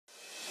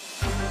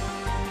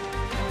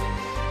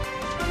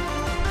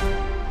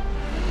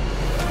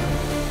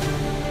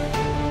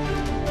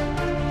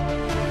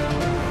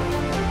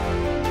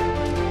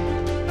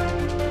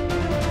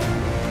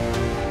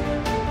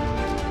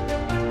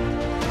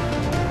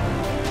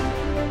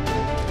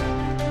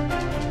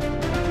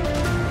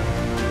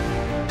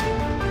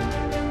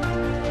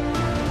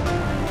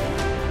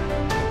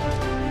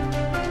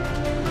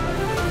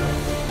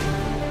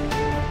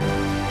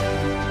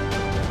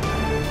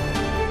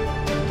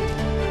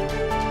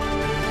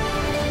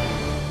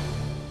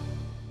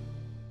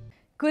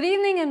Good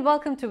evening and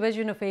welcome to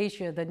Vision of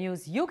Asia, the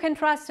news you can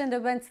trust and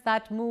events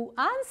that move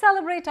and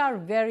celebrate our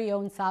very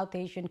own South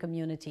Asian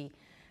community.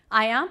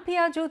 I am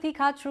Pia Jyoti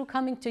Khatru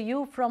coming to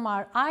you from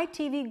our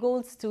ITV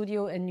Gold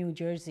studio in New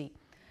Jersey.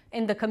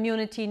 In the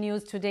community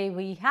news today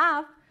we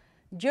have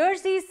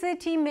Jersey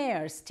City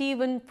Mayor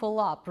Stephen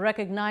Fulop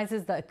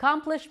recognizes the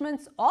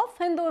accomplishments of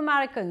Hindu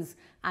Americans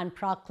and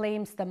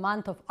proclaims the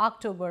month of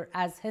October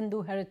as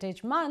Hindu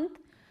Heritage Month.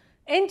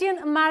 Indian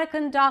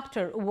American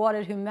doctor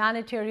awarded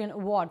humanitarian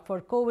award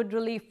for COVID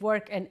relief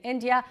work in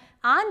India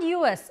and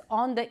US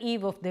on the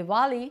eve of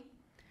Diwali.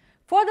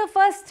 For the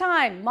first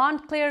time,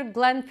 Montclair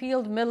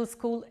Glenfield Middle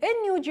School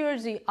in New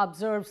Jersey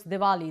observes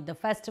Diwali, the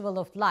festival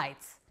of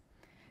lights.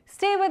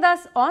 Stay with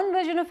us on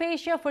Vision of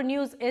Asia for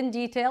news in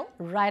detail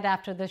right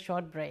after this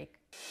short break.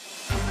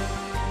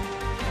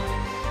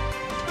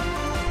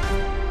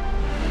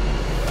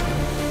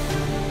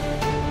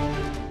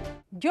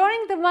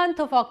 During the month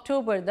of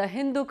October, the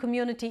Hindu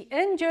community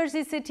in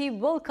Jersey City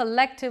will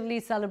collectively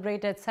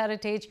celebrate its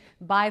heritage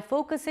by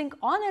focusing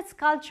on its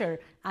culture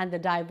and the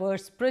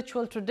diverse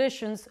spiritual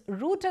traditions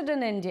rooted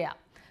in India.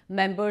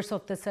 Members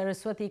of the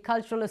Saraswati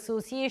Cultural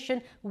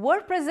Association were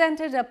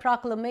presented a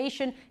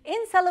proclamation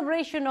in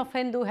celebration of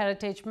Hindu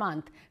Heritage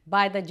Month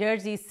by the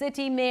Jersey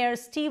City Mayor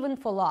Stephen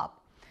Fulop.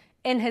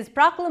 In his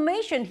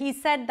proclamation, he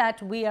said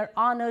that we are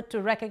honored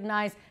to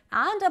recognize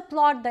and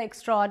applaud the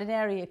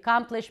extraordinary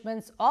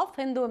accomplishments of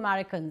Hindu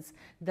Americans,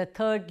 the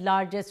third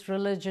largest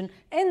religion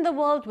in the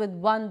world with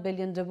 1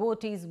 billion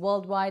devotees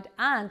worldwide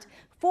and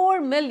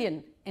 4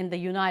 million in the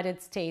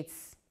United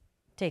States.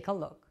 Take a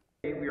look.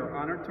 We are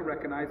honored to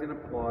recognize and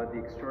applaud the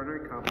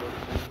extraordinary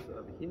accomplishments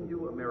of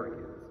Hindu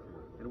Americans.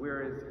 And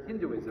whereas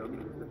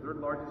Hinduism is the third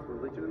largest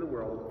religion in the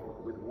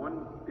world with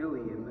 1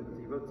 billion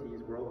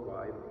devotees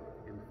worldwide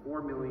and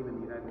 4 million in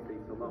the United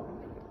States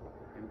alone,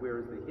 and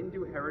whereas the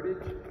Hindu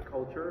heritage,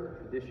 culture,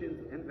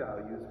 traditions, and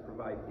values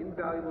provide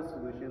invaluable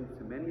solutions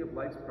to many of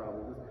life's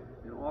problems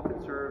and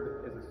often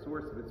serve as a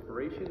source of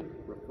inspiration,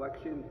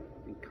 reflection,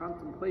 and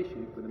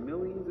contemplation for the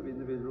millions of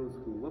individuals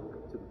who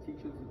look to the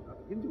teachings of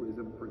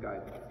Hinduism for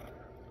guidance.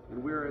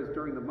 And whereas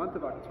during the month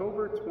of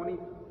October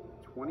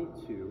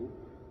 2022,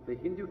 the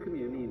Hindu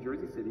community in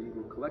Jersey City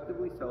will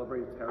collectively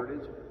celebrate its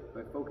heritage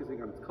by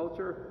focusing on its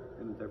culture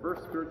and the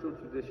diverse spiritual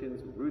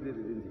traditions rooted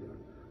in India.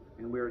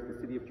 And whereas the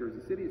city of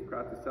Jersey City is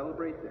proud to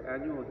celebrate the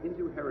annual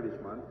Hindu Heritage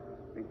Month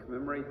and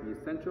commemorate the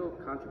essential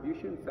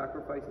contributions,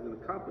 sacrifices, and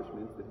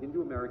accomplishments that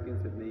Hindu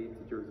Americans have made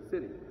to Jersey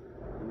City.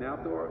 And now,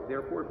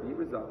 therefore, be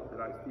resolved that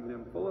I, Stephen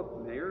M.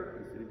 Fulop, Mayor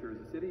of the City of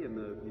Jersey City and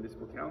the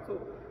Municipal Council,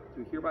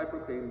 do hereby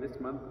proclaim this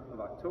month of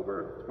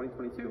October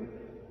 2022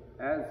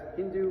 as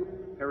Hindu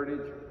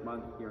Heritage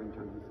Month here in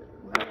Jersey City.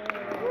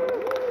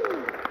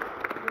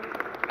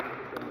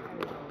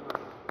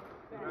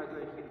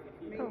 Congratulations.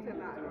 Keep doing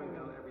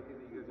everything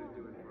that you guys are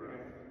doing for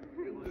us.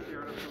 We'll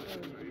share it on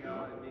social media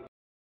and make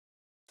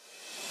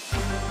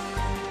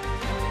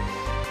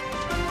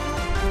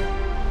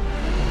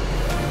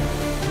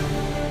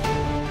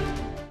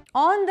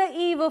On the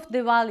eve of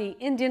Diwali,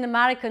 Indian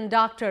American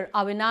doctor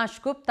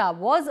Avinash Gupta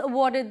was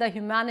awarded the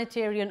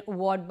Humanitarian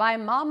Award by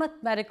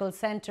Monmouth Medical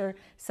Center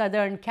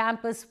Southern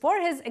Campus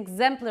for his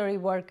exemplary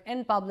work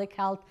in public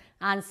health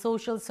and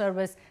social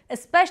service,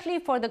 especially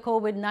for the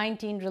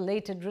COVID-19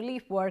 related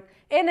relief work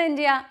in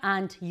India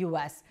and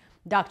US.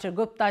 Dr.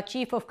 Gupta,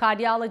 Chief of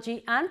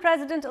Cardiology and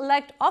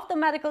President-elect of the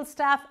medical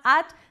staff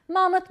at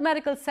Monmouth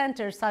Medical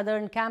Center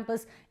Southern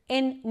Campus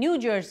in New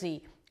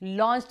Jersey,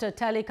 launched a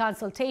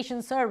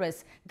teleconsultation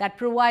service that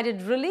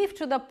provided relief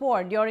to the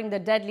poor during the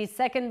deadly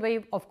second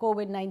wave of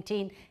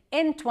COVID-19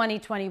 in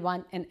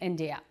 2021 in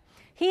India.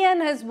 He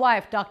and his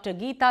wife, Dr.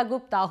 Geeta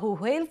Gupta, who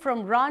hail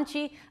from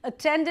Ranchi,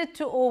 attended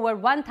to over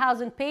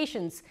 1,000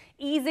 patients,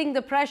 easing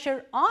the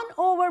pressure on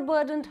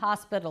overburdened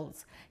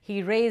hospitals.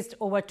 He raised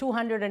over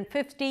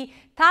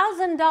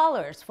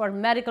 $250,000 for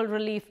medical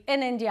relief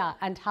in India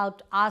and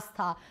helped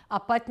Astha, a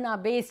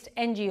Patna-based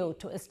NGO,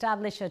 to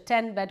establish a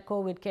 10-bed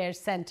COVID care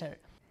center.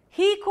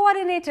 He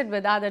coordinated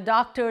with other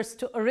doctors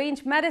to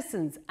arrange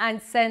medicines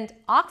and send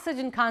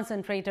oxygen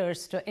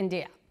concentrators to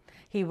India.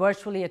 He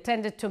virtually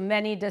attended to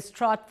many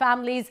distraught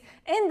families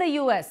in the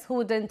US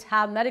who didn't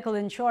have medical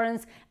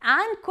insurance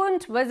and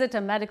couldn't visit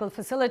a medical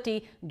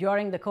facility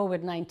during the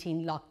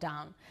COVID-19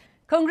 lockdown.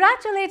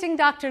 Congratulating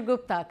Dr.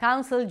 Gupta,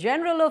 Consul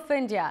General of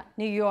India,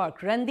 New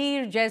York,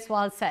 Randhir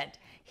Jaiswal said,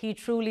 "He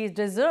truly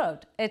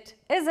deserved. It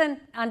is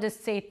an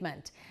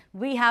understatement.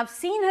 We have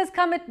seen his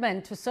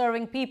commitment to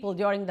serving people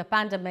during the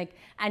pandemic,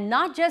 and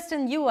not just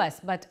in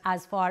US, but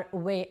as far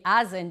away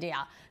as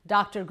India.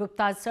 Dr.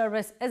 Gupta's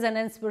service is an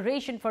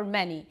inspiration for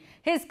many.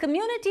 His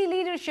community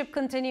leadership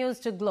continues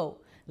to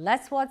glow."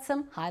 Let's watch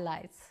some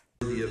highlights.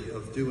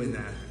 Of doing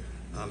that.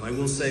 I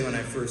will say when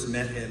I first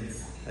met him,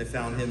 I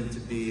found him to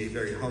be a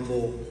very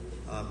humble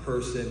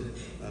person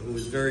who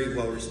was very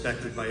well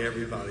respected by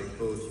everybody,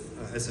 both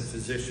as a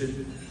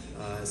physician,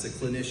 as a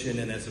clinician,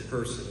 and as a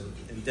person.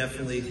 And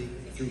definitely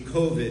through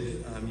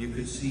COVID, you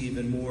could see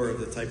even more of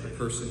the type of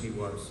person he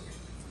was.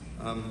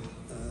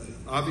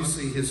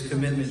 Obviously, his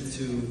commitment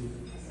to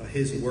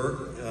His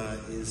work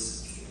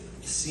is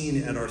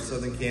seen at our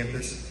southern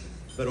campus,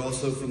 but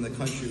also from the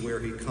country where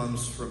he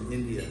comes from,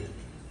 India.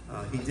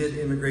 He did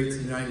immigrate to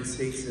the United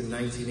States in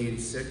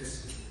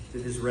 1986,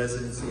 did his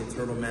residency in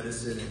internal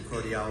medicine and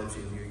cardiology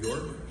in New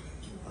York.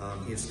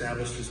 He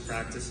established his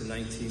practice in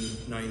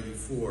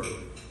 1994,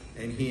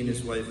 and he and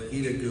his wife,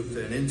 Geeta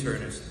Gupta, an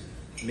internist,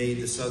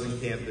 made the southern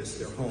campus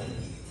their home,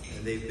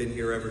 and they've been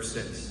here ever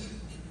since.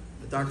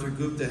 Dr.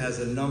 Gupta has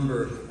a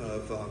number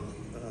of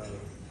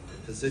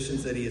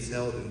positions that he has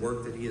held and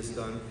work that he has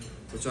done,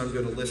 which I'm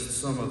going to list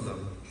some of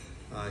them.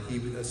 He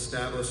was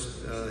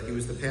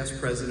the past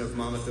president of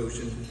Monmouth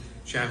Ocean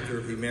chapter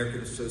of the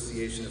American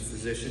Association of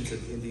Physicians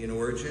of Indian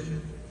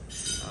origin.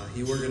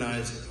 He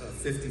organized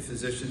 50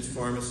 physicians,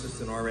 pharmacists,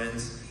 and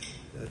RNs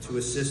to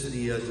assist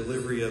the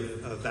delivery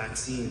of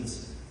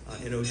vaccines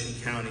in Ocean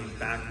County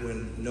back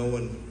when no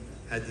one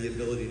had the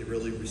ability to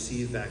really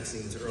receive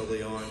vaccines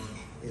early on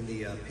in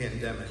the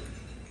pandemic.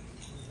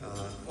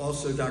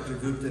 Also, Dr.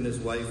 Gupta and his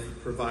wife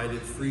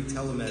provided free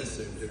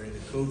telemedicine during the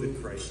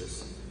COVID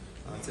crisis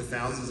to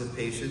thousands of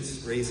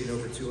patients, raising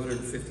over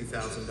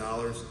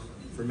 $250,000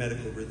 for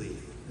medical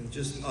relief. And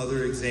just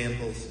other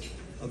examples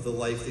of the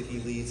life that he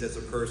leads as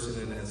a person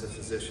and as a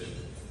physician.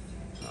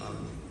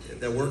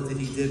 The work that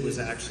he did was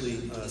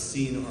actually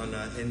seen on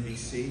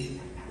NBC,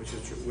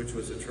 which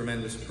was a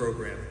tremendous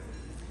program.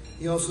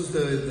 He also is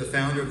the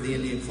founder of the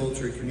Indian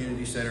Culture and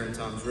Community Center in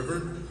Toms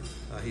River.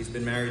 He's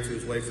been married to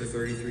his wife for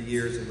 33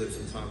 years and lives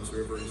in Toms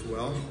River as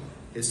well.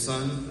 His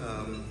son,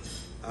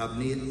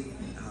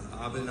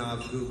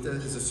 Abhinav Gupta,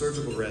 is a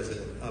surgical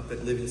resident up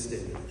at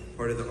Livingston,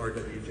 part of the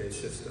RWJ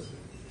system.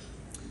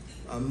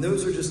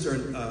 Those are just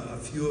a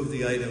few of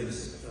the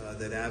items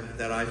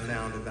that I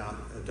found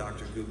about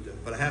Dr. Gupta.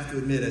 But I have to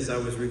admit, as I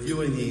was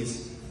reviewing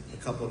these a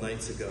couple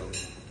nights ago,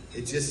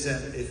 it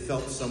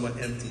felt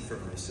somewhat empty for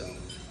myself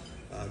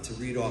to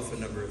read off a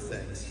number of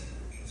things.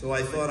 So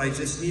I thought I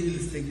just needed to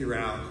figure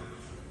out,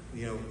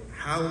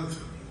 how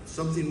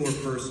something more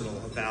personal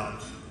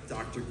about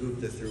Dr.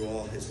 Gupta through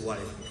all his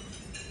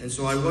life. And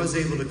so I was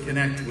able to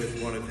connect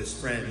with one of his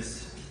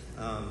friends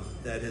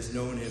that has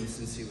known him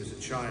since he was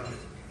a child,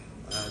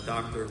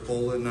 Dr.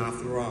 Bola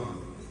Natharam.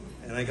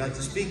 And I got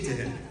to speak to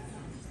him.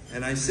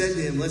 And I said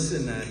to him,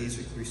 listen, he's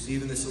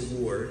receiving this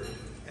award,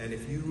 and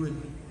if you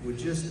would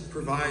just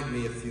provide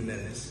me a few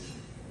minutes,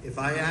 if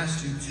I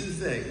asked you two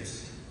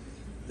things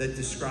that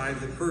describe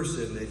the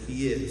person that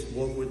he is,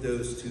 what would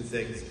those two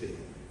things be?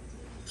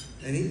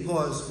 And he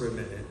paused for a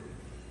minute,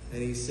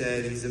 and he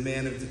said, he's a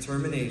man of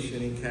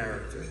determination and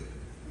character.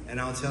 And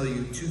I'll tell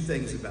you two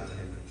things about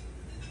him.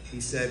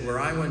 He said, where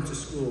I went to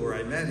school, where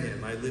I met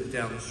him, I lived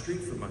down the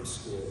street from my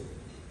school,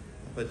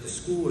 but the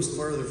school was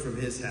farther from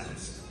his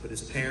house. But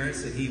his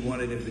parents said he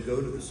wanted him to go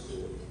to the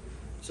school.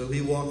 So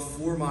he walked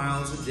 4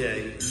 miles a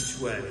day each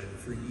way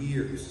for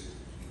years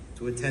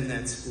to attend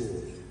that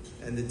school.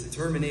 And the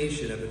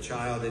determination of a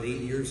child at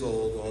 8 years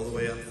old all the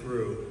way up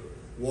through,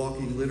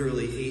 walking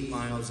literally 8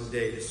 miles a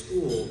day to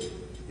school,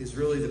 is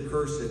really the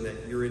person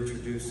that you're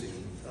introducing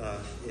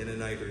in a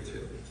night or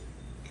two.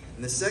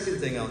 And the second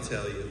thing I'll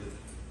tell you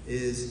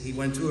is he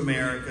went to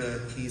America,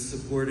 he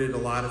supported a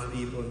lot of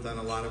people and done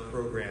a lot of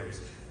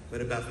programs.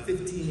 But about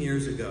 15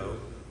 years ago,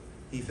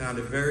 he found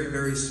a very,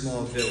 very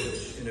small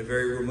village in a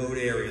very remote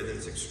area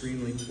that's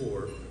extremely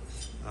poor.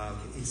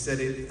 He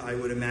said I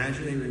would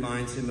imagine it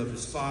reminds him of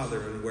his father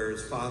and where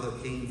his father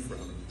came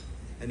from.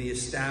 And he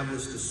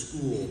established a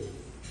school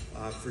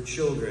for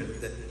children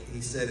that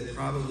he said it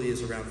probably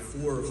is around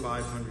 400 or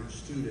 500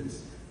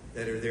 students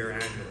that are there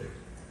annually.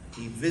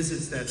 He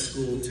visits that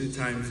school 2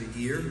 times a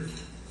year,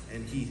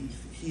 and he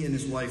and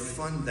his wife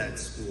fund that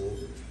school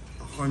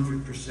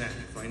 100%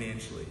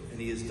 financially, and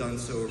he has done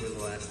so over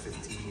the last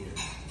 15 years.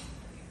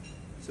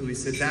 So he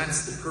said,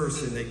 that's the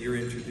person that you're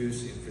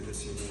introducing for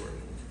this award.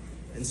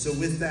 And so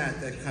with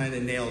that kind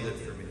of nailed it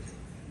for me.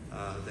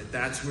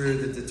 That's where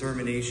the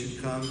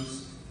determination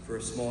comes for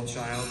a small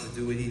child to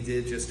do what he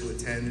did just to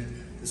attend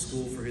the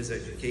school for his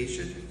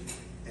education.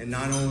 And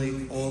not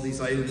only all these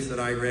items that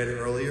I read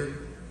earlier,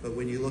 but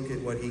when you look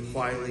at what he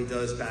quietly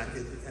does back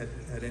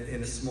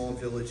in a small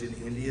village in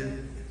India,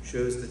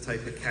 shows the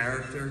type of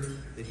character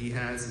that he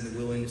has and the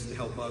willingness to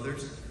help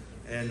others.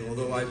 And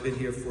although I've been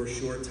here for a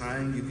short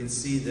time, you can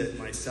see that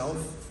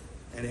myself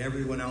and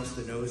everyone else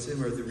that knows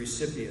him are the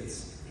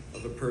recipients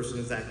of a person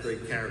of that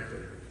great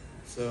character.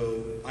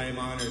 So I am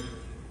honored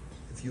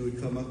if you would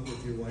come up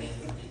with your wife,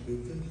 Dr.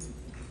 Gupta.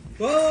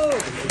 Whoa!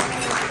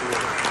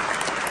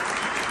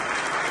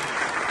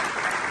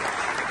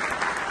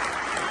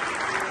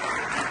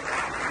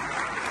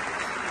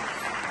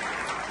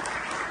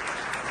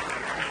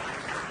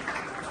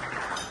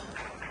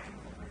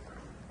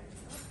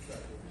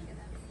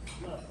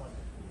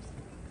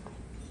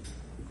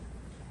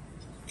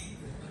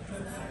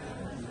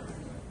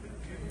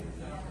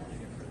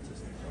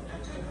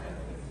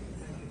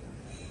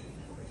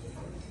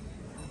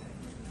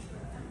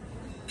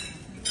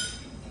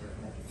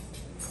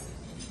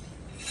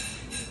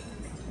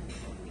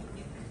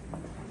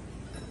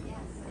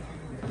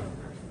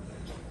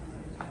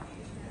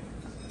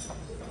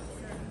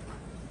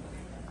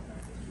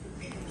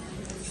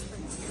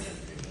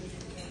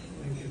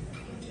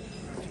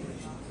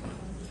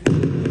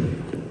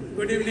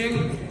 good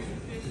evening,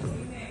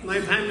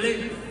 my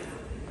family.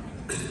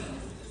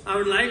 I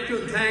would like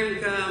to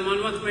thank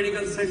Manvat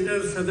Medical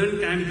Center Southern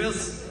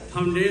Campus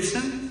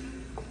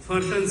Foundation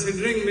for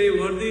considering me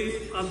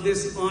worthy of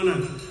this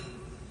honor.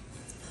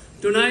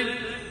 Tonight,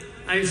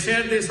 I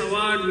share this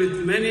award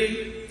with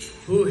many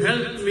who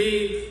helped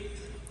me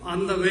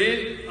along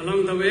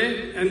the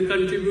way, and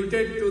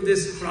contributed to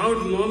this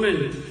proud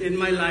moment in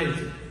my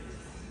life.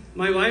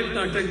 My wife,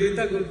 Dr.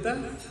 Geeta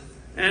Gupta,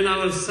 and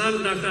our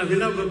son, Dr.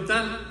 Abhinav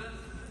Gupta,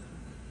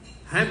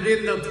 have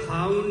been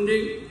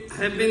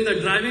the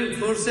driving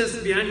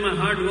forces behind my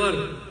hard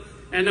work,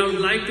 and I would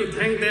like to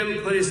thank them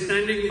for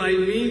standing by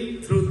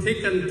me through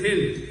thick and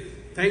thin.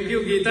 Thank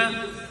you,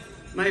 Geeta,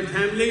 my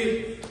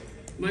family,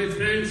 my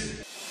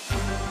friends.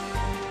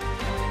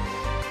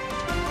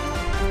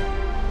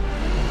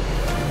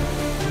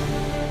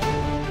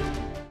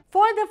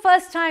 For the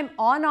first time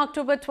on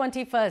October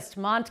 21st,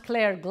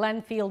 Montclair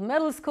Glenfield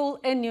Middle School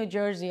in New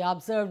Jersey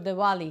observed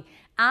Diwali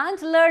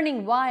and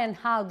learning why and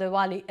how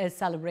Diwali is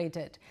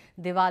celebrated.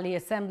 Diwali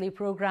Assembly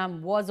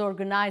program was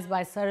organized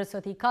by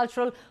Saraswati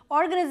Cultural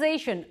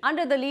Organization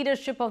under the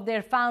leadership of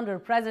their founder,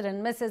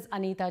 President Mrs.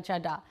 Anita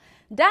Chadha.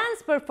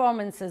 Dance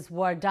performances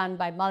were done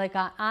by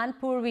Malika and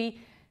Purvi.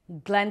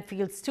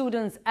 Glenfield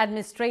students,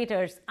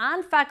 administrators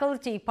and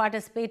faculty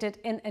participated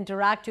in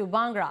interactive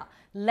Bhangra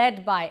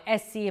led by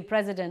SCA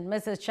President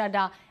Mrs.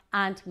 Chadha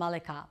and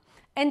Malika.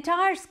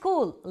 Entire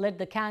school lit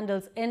the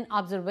candles in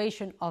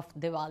observation of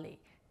Diwali.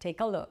 Take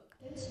a look.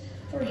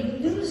 For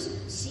Hindus,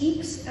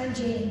 Sikhs and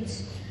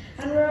Jains.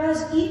 And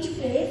whereas each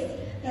faith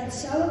that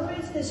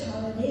celebrates this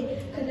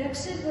holiday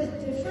connects it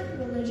with different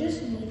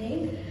religious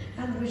meaning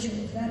and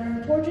rituals that are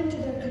important to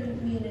their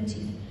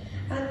community.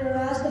 And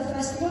whereas the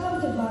festival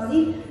of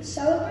Diwali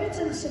celebrates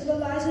and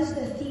symbolizes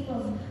the theme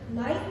of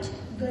light,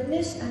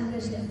 goodness, and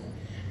wisdom.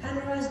 And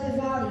whereas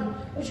Diwali,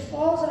 which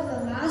falls on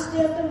the last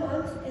day of the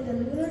month in the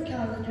lunar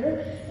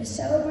calendar, is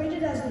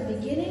celebrated as the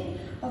beginning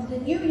of the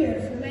new year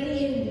for many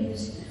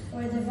Hindus,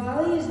 where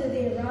Diwali is the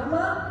day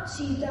Rama,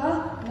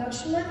 Sita,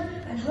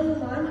 Lakshman, and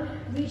Hanuman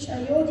reached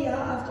Ayodhya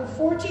after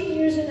 14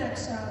 years in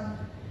exile.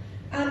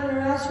 And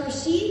whereas for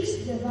Sikhs,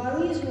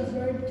 Diwali is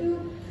referred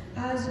to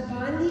as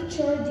Bandi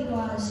Chor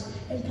Divas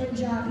in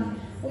Punjabi,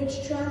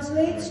 which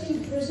translates to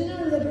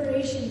Prisoner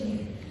Liberation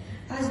Day.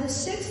 As the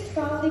sixth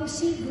founding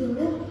Sikh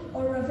Guru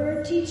or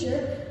revered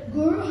teacher,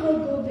 Guru Har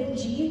Gobind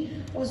Ji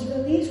was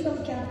released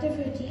from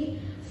captivity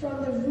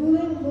from the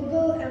ruling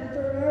Mughal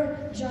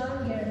Emperor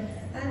Jahangir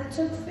and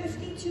took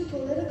 52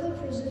 political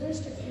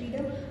prisoners to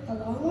freedom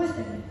along with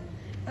him.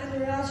 And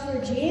whereas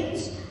for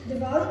Jains,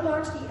 Diwali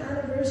marks the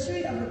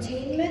anniversary of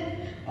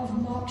attainment of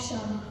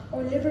moksha,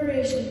 or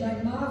liberation, by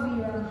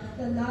Mahavira,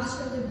 the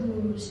last of the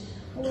Gurus,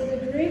 who were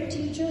the great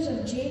teachers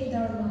of Jain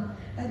Dharma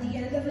at the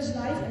end of his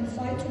life in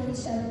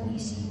 527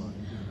 BC.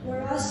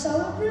 Whereas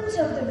celebrants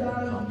of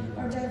Diwali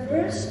are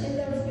diverse in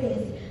their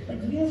faith,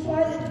 but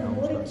unified in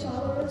promoting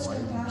tolerance,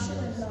 compassion,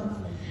 and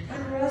love.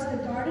 And whereas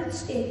the Garden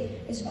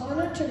State is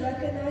honored to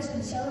recognize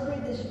and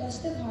celebrate this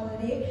festive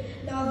holiday,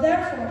 now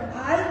therefore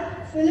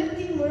I, Philip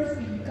D.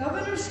 Murphy,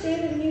 Governor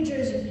State of New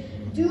Jersey,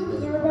 do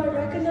hereby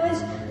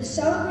recognize the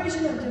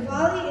celebration of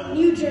Diwali in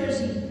New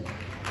Jersey.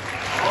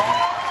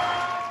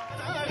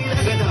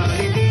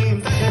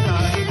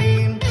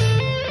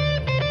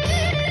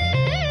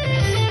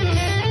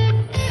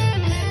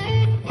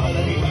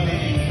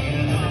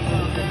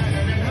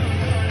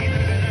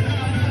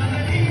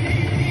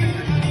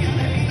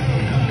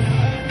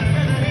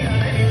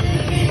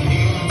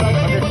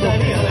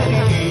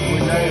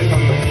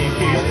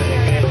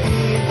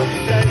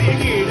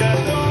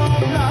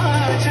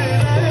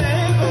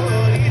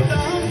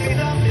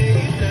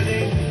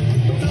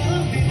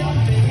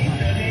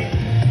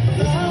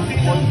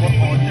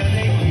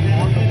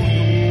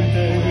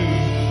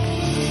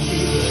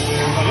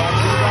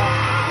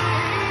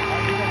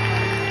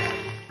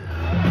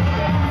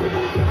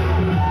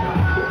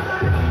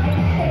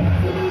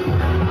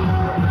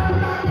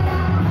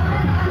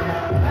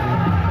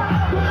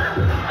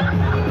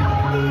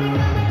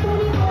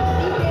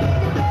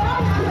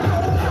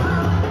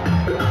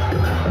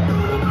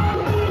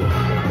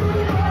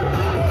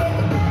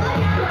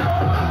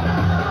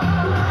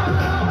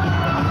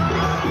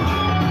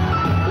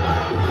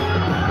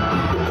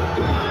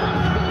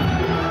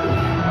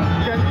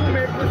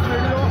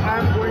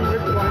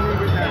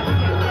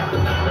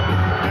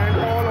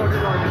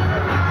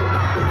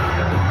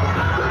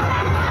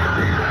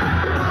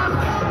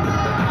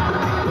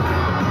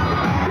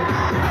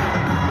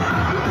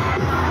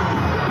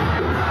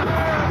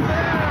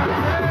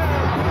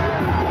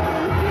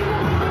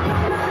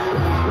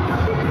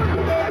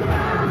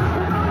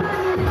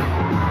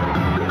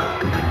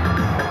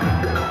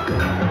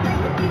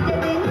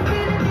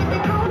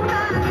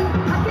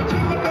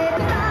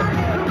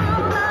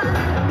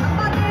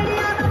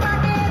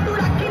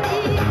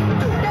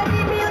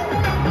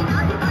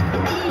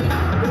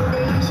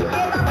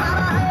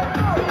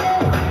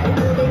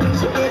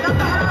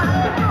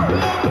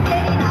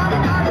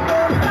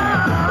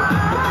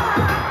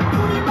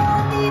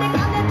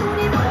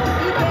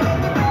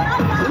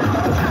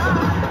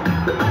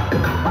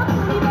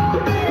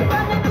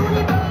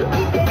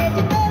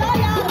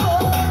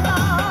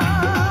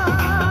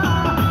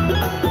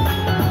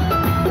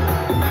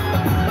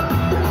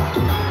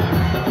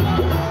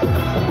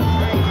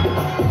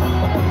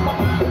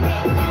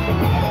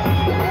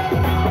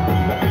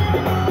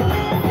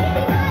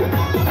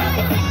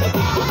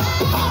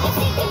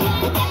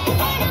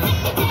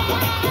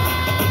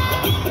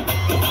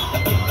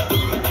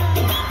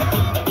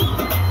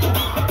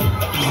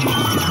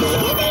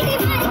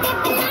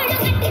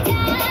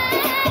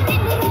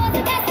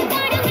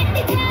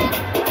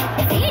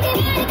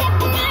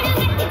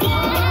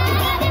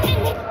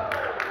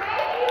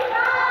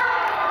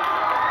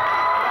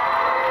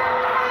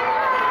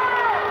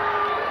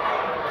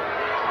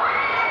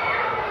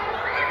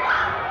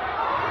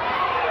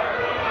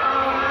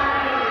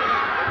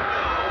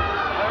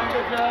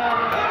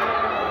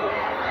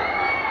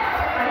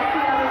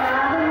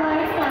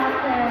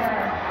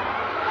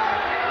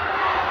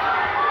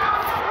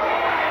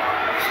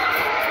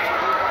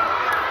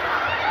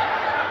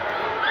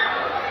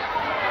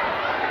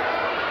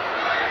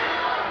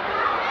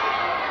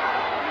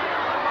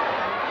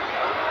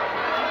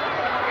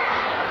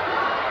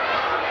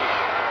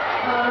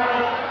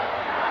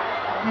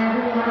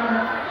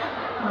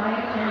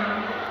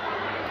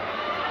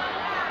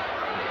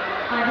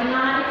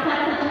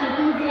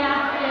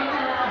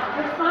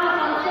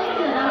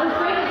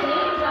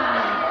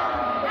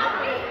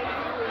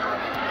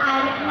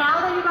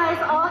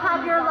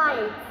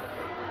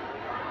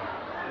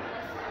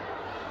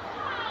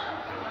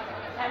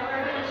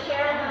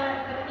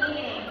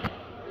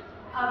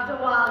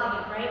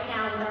 right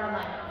now with our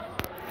lights.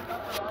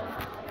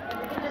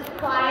 If you can just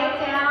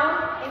quiet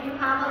down. If you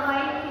have a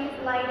light,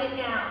 please light it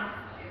now.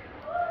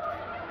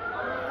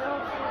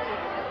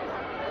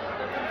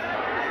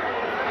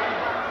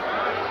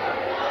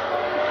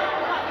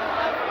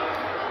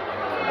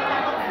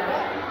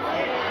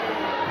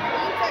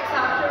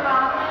 Dr.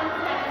 Robbins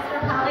and Mr.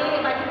 Pelly,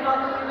 if I can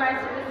welcome you guys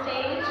to the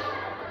stage.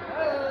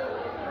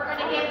 We're going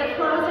to give the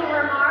closing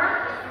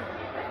remarks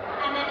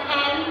and then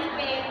end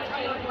with a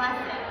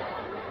blessing.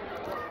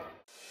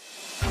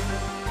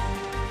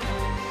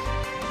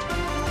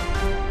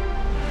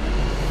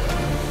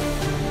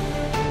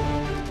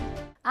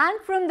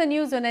 And from the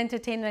news and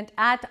entertainment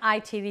at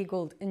ITV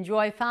Gold,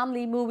 enjoy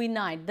family movie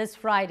night this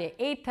Friday,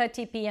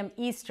 8:30 p.m.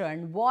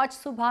 Eastern. Watch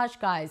Subhash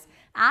Ghai's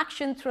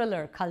action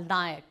thriller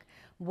Khalnayak.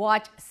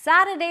 Watch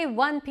Saturday,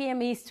 1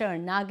 p.m.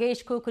 Eastern,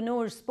 Nagesh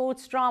Kukunoor's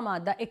sports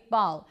drama The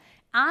Iqbal.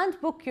 And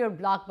book your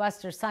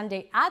blockbuster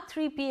Sunday at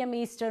 3 p.m.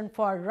 Eastern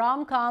for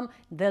rom-com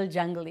Dil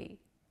Jangli.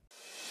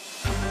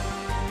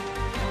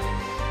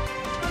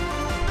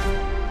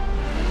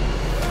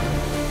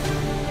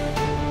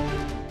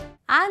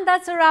 And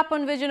that's a wrap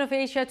on Vision of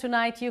Asia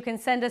tonight. You can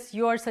send us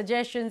your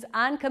suggestions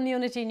and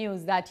community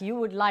news that you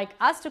would like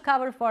us to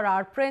cover for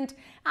our print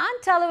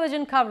and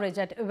television coverage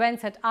at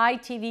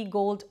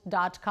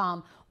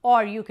events@itvgold.com.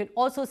 Or you can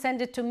also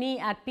send it to me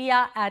at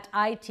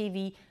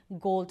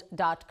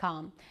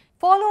pia@itvgold.com.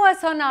 Follow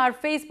us on our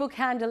Facebook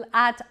handle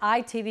at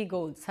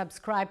ITVGold.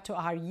 Subscribe to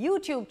our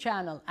YouTube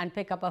channel and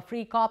pick up a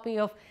free copy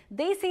of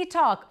Desi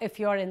Talk if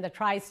you're in the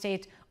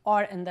tri-state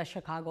or in the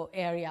Chicago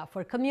area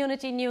for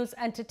community news,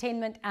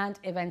 entertainment, and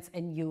events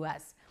in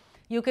US.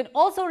 You can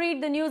also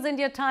read the News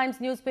India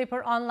Times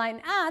newspaper online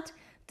at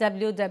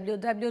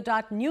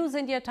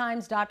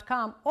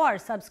www.newsindiatimes.com or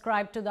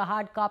subscribe to the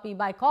hard copy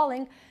by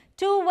calling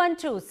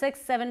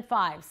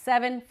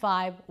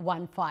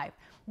 212-675-7515.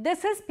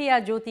 This is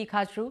Pia Jyoti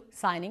Khachru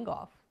signing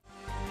off.